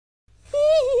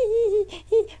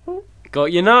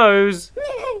Got your nose.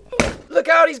 Look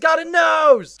out, he's got a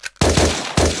nose!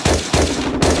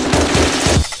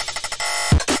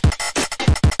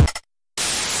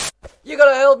 You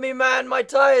gotta help me, man. My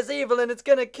tie is evil and it's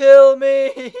gonna kill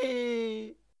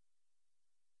me.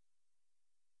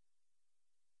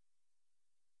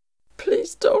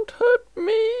 Please don't hurt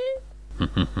me.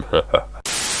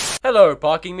 Hello,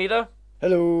 parking meter.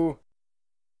 Hello.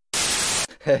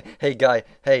 Hey, guy.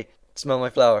 Hey, smell my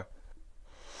flower.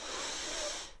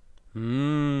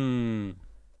 Mmm.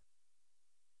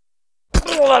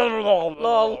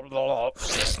 Lol.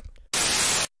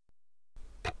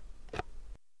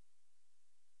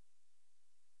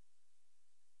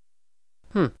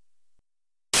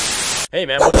 Hey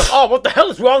man, what the hell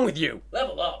is wrong with you?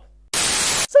 Level up.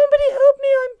 Somebody help me,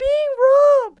 I'm being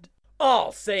robbed.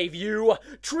 I'll save you.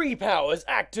 Tree powers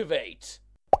activate.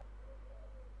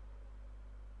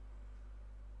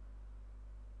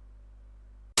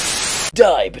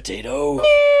 Die, potato.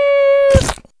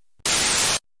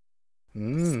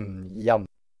 Yum.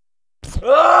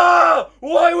 Ah!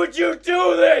 Why would you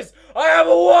do this? I have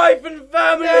a wife and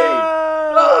family. No.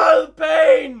 Ah, the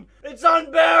pain. It's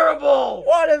unbearable.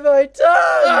 What have I done?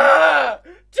 Ah!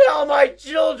 Tell my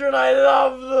children I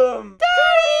love them.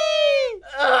 Daddy!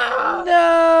 Ah!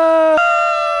 No!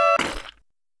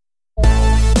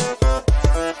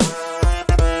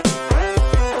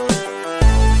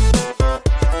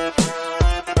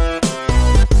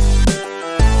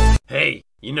 Hey,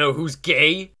 you know who's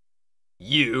gay?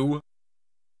 You.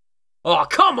 Oh,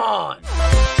 come on!